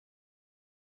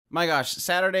My gosh,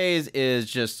 Saturdays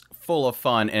is just full of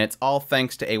fun, and it's all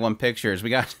thanks to A1 Pictures. We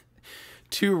got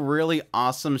two really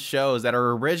awesome shows that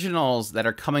are originals that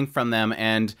are coming from them,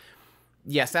 and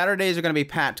yeah, Saturdays are going to be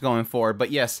packed going forward.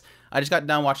 But yes, I just got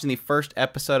done watching the first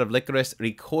episode of Lycoris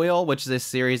Recoil, which is a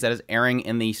series that is airing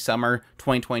in the summer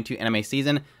 2022 anime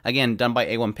season. Again, done by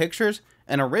A1 Pictures,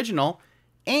 an original,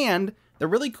 and the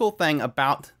really cool thing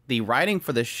about the writing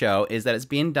for this show is that it's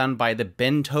being done by the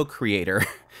Bento creator.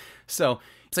 So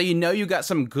you know you got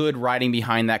some good writing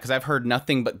behind that, because I've heard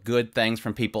nothing but good things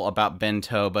from people about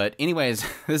Bento. But anyways,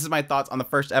 this is my thoughts on the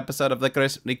first episode of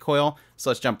Lycoris Recoil, so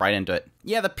let's jump right into it.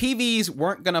 Yeah, the PVs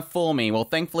weren't gonna fool me. Well,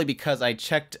 thankfully, because I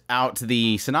checked out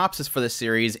the synopsis for this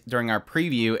series during our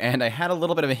preview, and I had a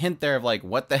little bit of a hint there of like,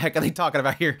 what the heck are they talking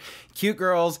about here? Cute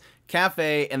girls,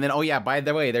 cafe, and then, oh yeah, by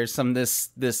the way, there's some this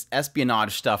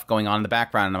espionage stuff going on in the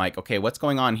background, and I'm like, okay, what's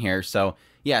going on here? So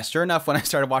yeah, sure enough, when I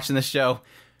started watching this show,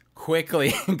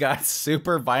 quickly got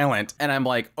super violent, and I'm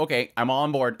like, okay, I'm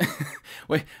on board.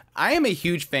 Wait, I am a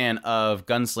huge fan of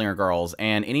gunslinger girls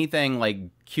and anything like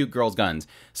cute girls guns.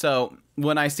 So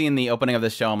when I seen the opening of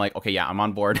this show, I'm like, okay, yeah, I'm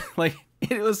on board. Like,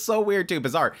 it was so weird too,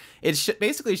 bizarre. It's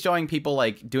basically showing people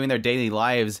like doing their daily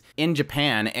lives in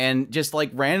Japan, and just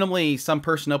like randomly some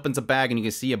person opens a bag and you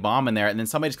can see a bomb in there, and then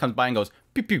somebody just comes by and goes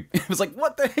pew pew. It was like,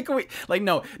 what the heck are we like?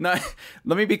 No, let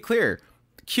me be clear.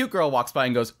 Cute girl walks by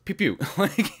and goes pew pew.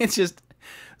 Like, it's just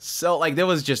so, like, there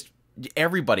was just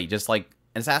everybody, just like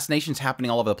assassinations happening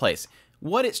all over the place.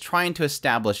 What it's trying to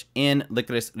establish in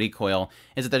Lycoris Recoil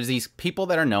is that there's these people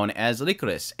that are known as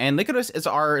Lycoris, and Lycoris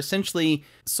are essentially,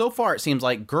 so far it seems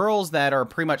like, girls that are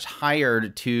pretty much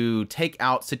hired to take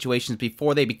out situations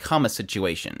before they become a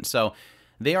situation. So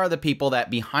they are the people that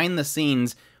behind the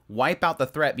scenes wipe out the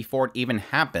threat before it even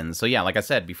happens. So yeah, like I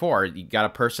said before, you got a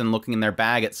person looking in their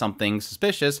bag at something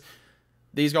suspicious.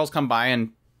 These girls come by and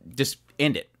just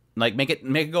end it. Like, make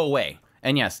it go away.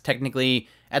 And yes, technically,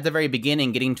 at the very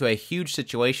beginning, getting to a huge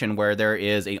situation where there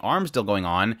is an arms deal going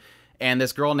on, and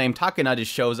this girl named Takana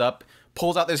just shows up,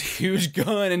 pulls out this huge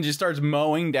gun, and just starts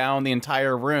mowing down the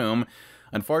entire room.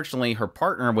 Unfortunately, her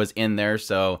partner was in there,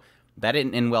 so that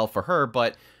didn't end well for her,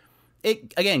 but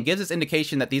it, again, gives us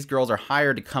indication that these girls are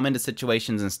hired to come into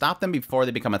situations and stop them before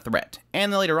they become a threat.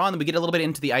 And then later on, we get a little bit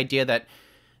into the idea that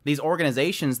these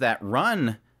organizations that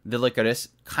run the Lycoris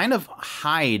kind of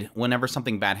hide whenever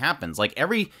something bad happens. Like,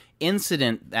 every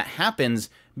incident that happens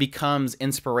becomes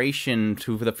inspiration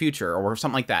to the future or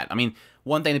something like that. I mean,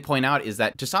 one thing to point out is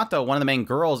that Chisato, one of the main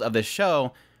girls of this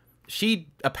show, she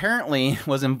apparently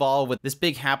was involved with this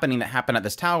big happening that happened at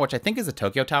this tower, which I think is the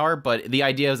Tokyo Tower, but the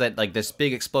idea is that, like, this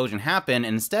big explosion happened,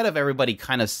 and instead of everybody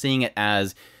kind of seeing it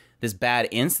as this bad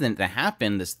incident that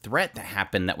happened, this threat that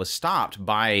happened that was stopped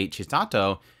by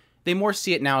Chisato, they more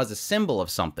see it now as a symbol of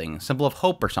something, symbol of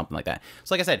hope or something like that.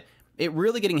 So like I said, it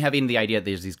really getting heavy into the idea that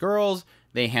there's these girls,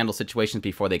 they handle situations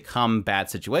before they come bad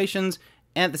situations,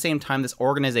 and at the same time, this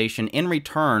organization, in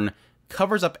return,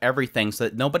 covers up everything so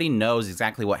that nobody knows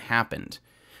exactly what happened.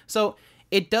 So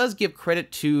it does give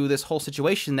credit to this whole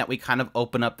situation that we kind of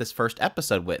open up this first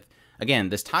episode with. Again,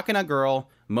 this Takana girl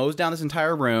mows down this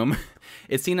entire room.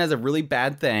 It's seen as a really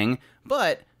bad thing,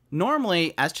 but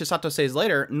normally, as Chisato says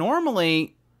later,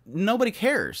 normally nobody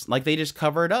cares. Like, they just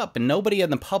cover it up, and nobody in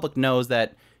the public knows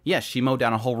that, yes, she mowed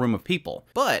down a whole room of people.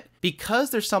 But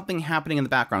because there's something happening in the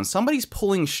background, somebody's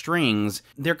pulling strings,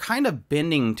 they're kind of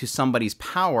bending to somebody's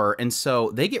power, and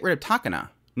so they get rid of Takana.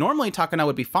 Normally, Takana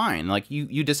would be fine. Like,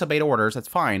 you disobeyed orders, that's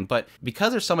fine. But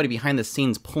because there's somebody behind the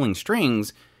scenes pulling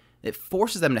strings, it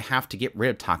forces them to have to get rid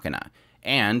of Takana.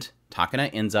 And Takana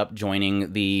ends up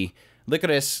joining the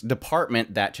Lycoris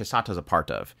department that Chisato's a part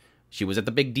of. She was at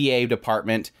the big DA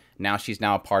department. Now she's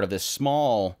a part of this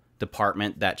small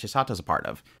department that Chisato's a part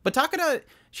of. But Takana,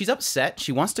 she's upset.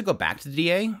 She wants to go back to the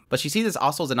DA, but she sees this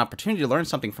also as an opportunity to learn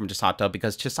something from Chisato,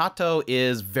 because Chisato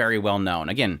is very well known.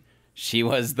 Again, she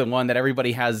was the one that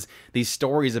everybody has these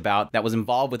stories about that was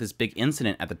involved with this big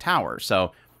incident at the tower.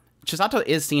 So Chisato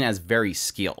is seen as very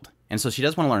skilled, and so she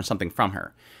does want to learn something from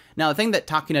her. Now, the thing that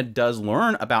Takana does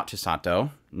learn about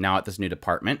Chisato, now at this new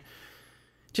department,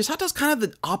 Chisato's kind of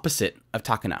the opposite of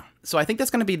Takana. So I think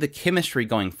that's going to be the chemistry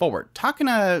going forward.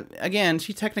 Takana, again,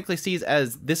 she technically sees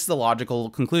as this is the logical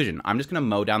conclusion. I'm just going to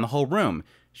mow down the whole room.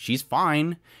 She's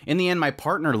fine. In the end, my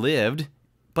partner lived,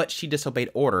 but she disobeyed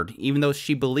order, even though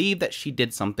she believed that she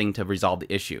did something to resolve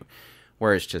the issue.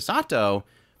 Whereas Chisato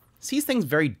sees things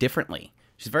very differently.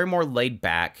 She's very more laid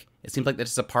back. It seems like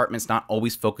this apartment's not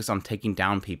always focused on taking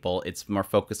down people. It's more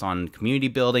focused on community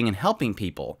building and helping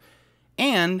people.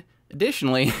 And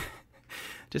additionally,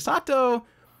 Chisato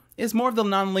is more of the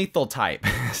non-lethal type.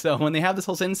 So when they have this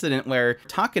whole incident where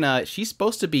Takina, she's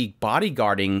supposed to be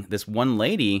bodyguarding this one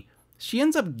lady, she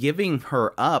ends up giving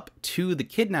her up to the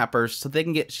kidnappers so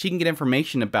she can get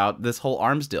information about this whole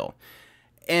arms deal.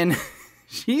 And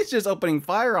she's just opening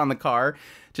fire on the car.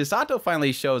 Chisato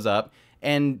finally shows up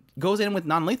and goes in with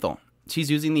non-lethal. She's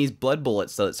using these blood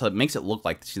bullets, so it makes it look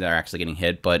like they're actually getting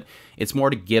hit, but it's more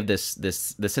to give this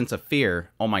sense of fear.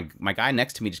 Oh, my guy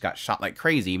next to me just got shot like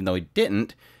crazy, even though he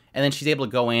didn't. And then she's able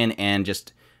to go in and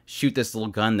just shoot this little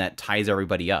gun that ties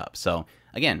everybody up. So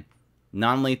again,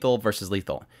 non-lethal versus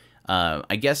lethal.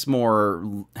 I guess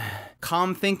more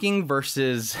calm thinking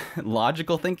versus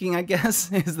logical thinking, I guess,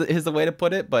 is the way to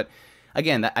put it. But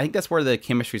again, I think that's where the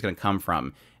chemistry is going to come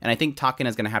from. And I think Takina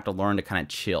is going to have to learn to kind of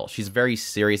chill. She's very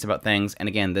serious about things. And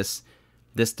again, this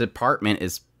department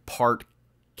is part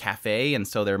cafe, and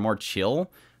so they're more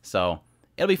chill. So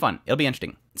it'll be fun. It'll be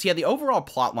interesting. So yeah, the overall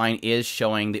plot line is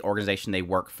showing the organization they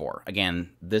work for.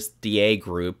 Again, this DA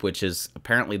group, which is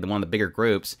apparently one of the bigger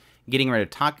groups, getting rid of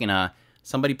Takina,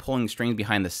 somebody pulling strings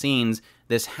behind the scenes,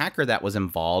 this hacker that was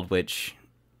involved, which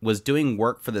was doing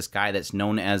work for this guy that's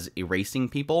known as erasing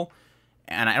people.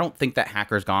 And I don't think that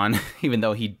hacker's gone, even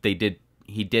though he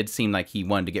did seem like he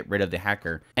wanted to get rid of the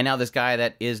hacker. And now this guy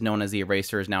that is known as the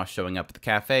Eraser is now showing up at the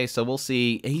cafe. So we'll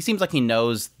see. He seems like he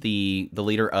knows the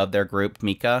leader of their group,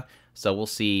 Mika. So we'll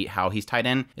see how he's tied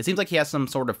in. It seems like he has some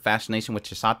sort of fascination with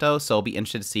Chisato. So I'll be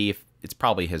interested to see if it's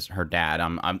probably her dad.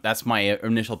 That's my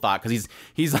initial thought, because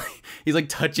he's like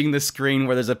touching the screen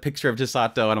where there's a picture of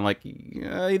Chisato, and I'm like,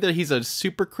 yeah, either he's a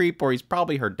super creep or he's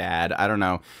probably her dad. I don't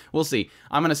know. We'll see.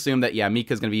 I'm gonna assume that, yeah,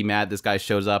 Mika's gonna be mad this guy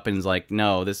shows up and is like,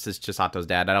 no, this is Chisato's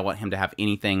dad. I don't want him to have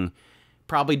anything.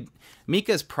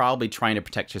 Mika's probably trying to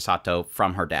protect Chisato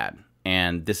from her dad,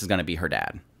 and this is gonna be her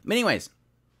dad. But anyways,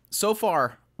 so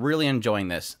far, really enjoying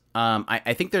this.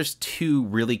 I think there's two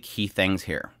really key things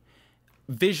here.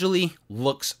 Visually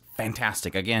looks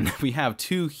fantastic. Again, we have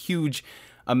two huge,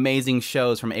 amazing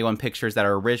shows from A1 Pictures that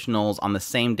are originals on the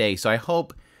same day. So I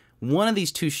hope one of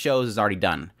these two shows is already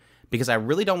done, because I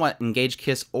really don't want Engage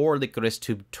Kiss or Lycoris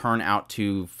to turn out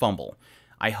to fumble.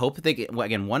 I hope they get,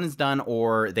 again, one is done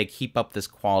or they keep up this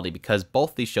quality, because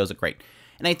both these shows are great.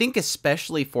 And I think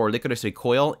especially for Lycoris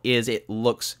Recoil is it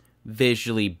looks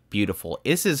visually beautiful.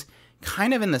 This is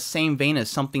kind of in the same vein as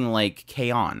something like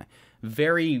K-On!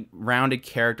 Very rounded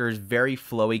characters, very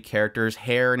flowy characters,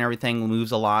 hair and everything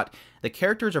moves a lot. The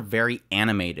characters are very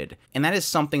animated, and that is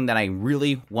something that I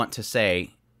really want to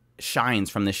say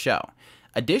shines from this show.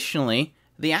 Additionally,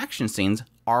 the action scenes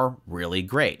are really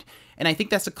great, and I think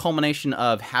that's a culmination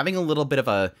of having a little bit of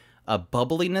a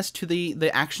bubbliness to the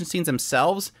action scenes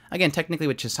themselves. Again, technically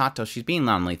with Chisato, she's being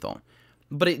non-lethal,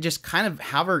 but it just kind of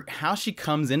how she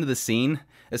comes into the scene,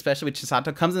 especially with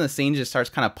Chisato, comes in the scene, just starts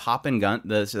kind of popping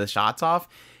the shots off,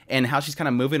 and how she's kind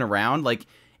of moving around. Like,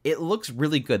 it looks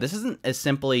really good. This isn't as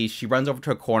simply she runs over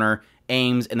to a corner,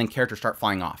 aims, and then characters start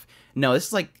flying off. No, this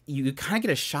is like you kind of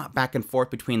get a shot back and forth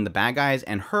between the bad guys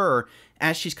and her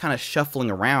as she's kind of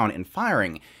shuffling around and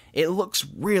firing. It looks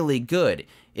really good.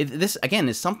 This, again,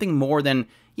 is something more than,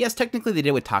 yes, technically they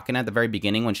did with Takina at the very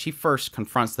beginning. When she first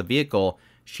confronts the vehicle,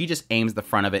 she just aims the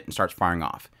front of it and starts firing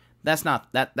off. That's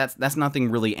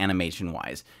nothing really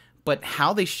animation-wise. But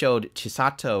how they showed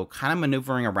Chisato kind of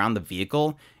maneuvering around the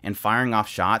vehicle and firing off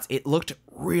shots, it looked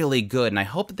really good, and I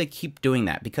hope that they keep doing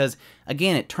that, because,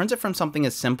 again, it turns it from something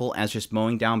as simple as just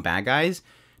mowing down bad guys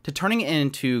to turning it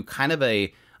into kind of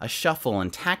a shuffle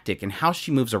and tactic, and how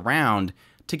she moves around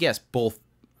to, yes, both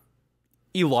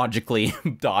illogically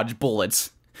dodge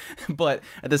bullets, but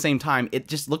at the same time, it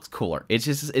just looks cooler.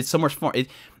 It's so much more.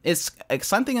 It's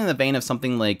something in the vein of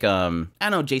something like, I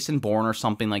don't know, Jason Bourne or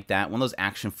something like that. One of those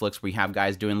action flicks where you have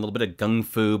guys doing a little bit of gung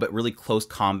fu, but really close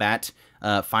combat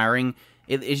firing.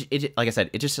 Like I said,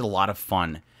 it's just a lot of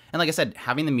fun. And like I said,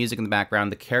 having the music in the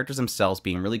background, the characters themselves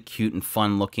being really cute and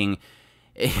fun looking.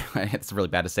 It's really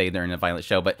bad to say they're in a violent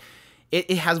show, but it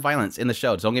has violence in the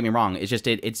show. Don't get me wrong. It's just,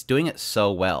 it's doing it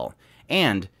so well.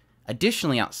 And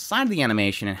additionally, outside of the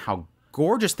animation and how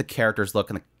gorgeous the characters look,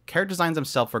 and the character designs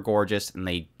themselves are gorgeous, and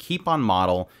they keep on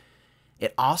model,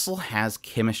 it also has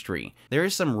chemistry. There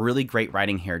is some really great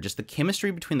writing here. Just the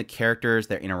chemistry between the characters,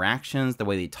 their interactions, the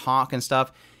way they talk and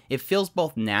stuff. It feels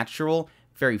both natural,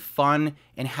 very fun,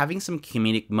 and having some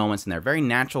comedic moments in there. Very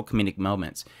natural comedic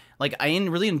moments. Like, I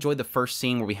really enjoyed the first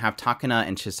scene where we have Takina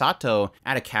and Chisato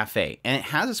at a cafe. And it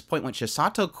has this point when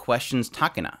Chisato questions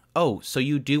Takina. Oh, so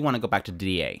you do want to go back to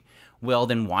DA. Well,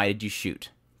 then why did you shoot?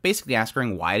 Basically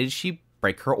asking, why did she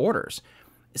break her orders?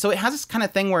 So it has this kind of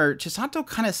thing where Chisato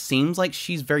kind of seems like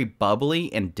she's very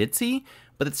bubbly and ditzy,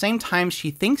 but at the same time,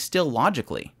 she thinks still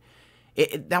logically.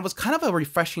 that was kind of a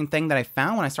refreshing thing that I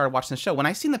found when I started watching the show. When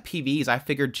I seen the PVs, I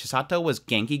figured Chisato was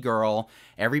Genki girl.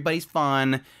 Everybody's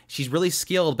fun. She's really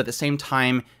skilled, but at the same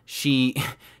time, she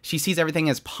sees everything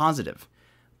as positive.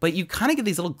 But you kind of get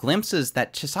these little glimpses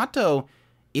that Chisato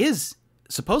is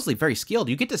supposedly very skilled.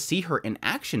 You get to see her in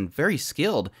action, very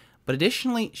skilled. But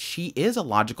additionally, she is a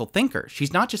logical thinker.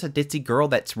 She's not just a ditzy girl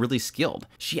that's really skilled.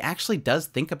 She actually does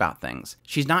think about things.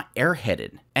 She's not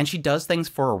airheaded, and she does things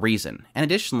for a reason. And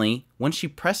additionally, when she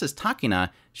presses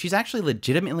Takina, she's actually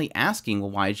legitimately asking,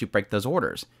 well, why did you break those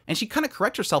orders? And she kind of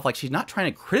corrects herself, like she's not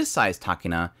trying to criticize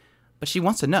Takina, but she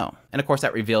wants to know. And of course,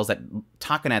 that reveals that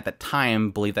Takina at that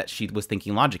time believed that she was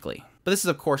thinking logically. But this is,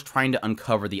 of course, trying to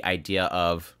uncover the idea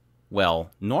of, well,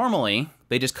 normally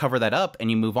they just cover that up and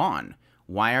you move on.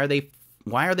 Why are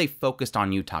they focused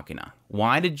on you, Takina?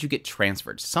 Why did you get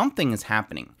transferred? Something is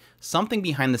happening. Something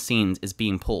behind the scenes is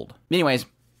being pulled. Anyways,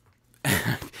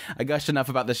 I gushed enough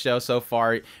about this show so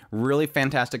far. Really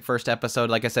fantastic first episode.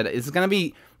 Like I said, it's going to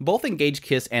be, both Engage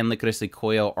Kiss and Lycoris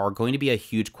Recoil are going to be a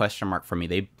huge question mark for me.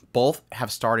 They both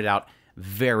have started out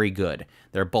very good.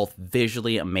 They're both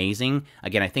visually amazing.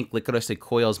 Again, I think Lycoris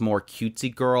Recoil is more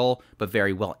cutesy girl, but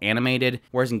very well animated,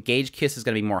 whereas Engage Kiss is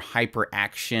going to be more hyper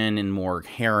action and more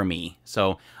harem-y.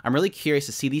 So I'm really curious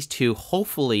to see these two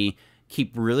hopefully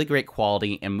keep really great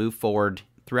quality and move forward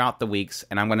throughout the weeks,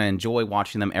 and I'm going to enjoy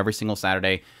watching them every single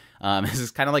Saturday. This is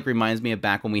kind of like reminds me of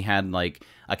back when we had like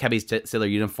a Kebi's Sailor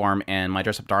Uniform and My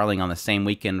Dress Up Darling on the same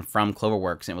weekend from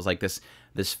Cloverworks, and it was like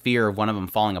this fear of one of them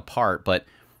falling apart. But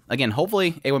again,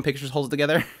 hopefully A1 Pictures holds it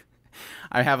together.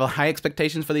 I have high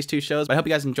expectations for these two shows, but I hope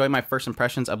you guys enjoyed my first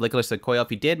impressions of Lycoris Recoil.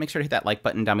 If you did, make sure to hit that like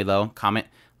button down below, comment,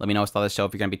 let me know what's the other show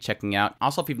if you're going to be checking out.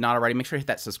 Also, if you've not already, make sure to hit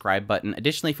that subscribe button.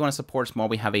 Additionally, if you want to support us more,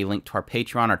 we have a link to our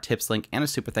Patreon, our tips link, and a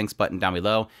super thanks button down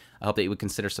below. I hope that you would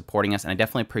consider supporting us, and I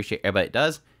definitely appreciate everybody that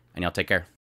does, and y'all take care.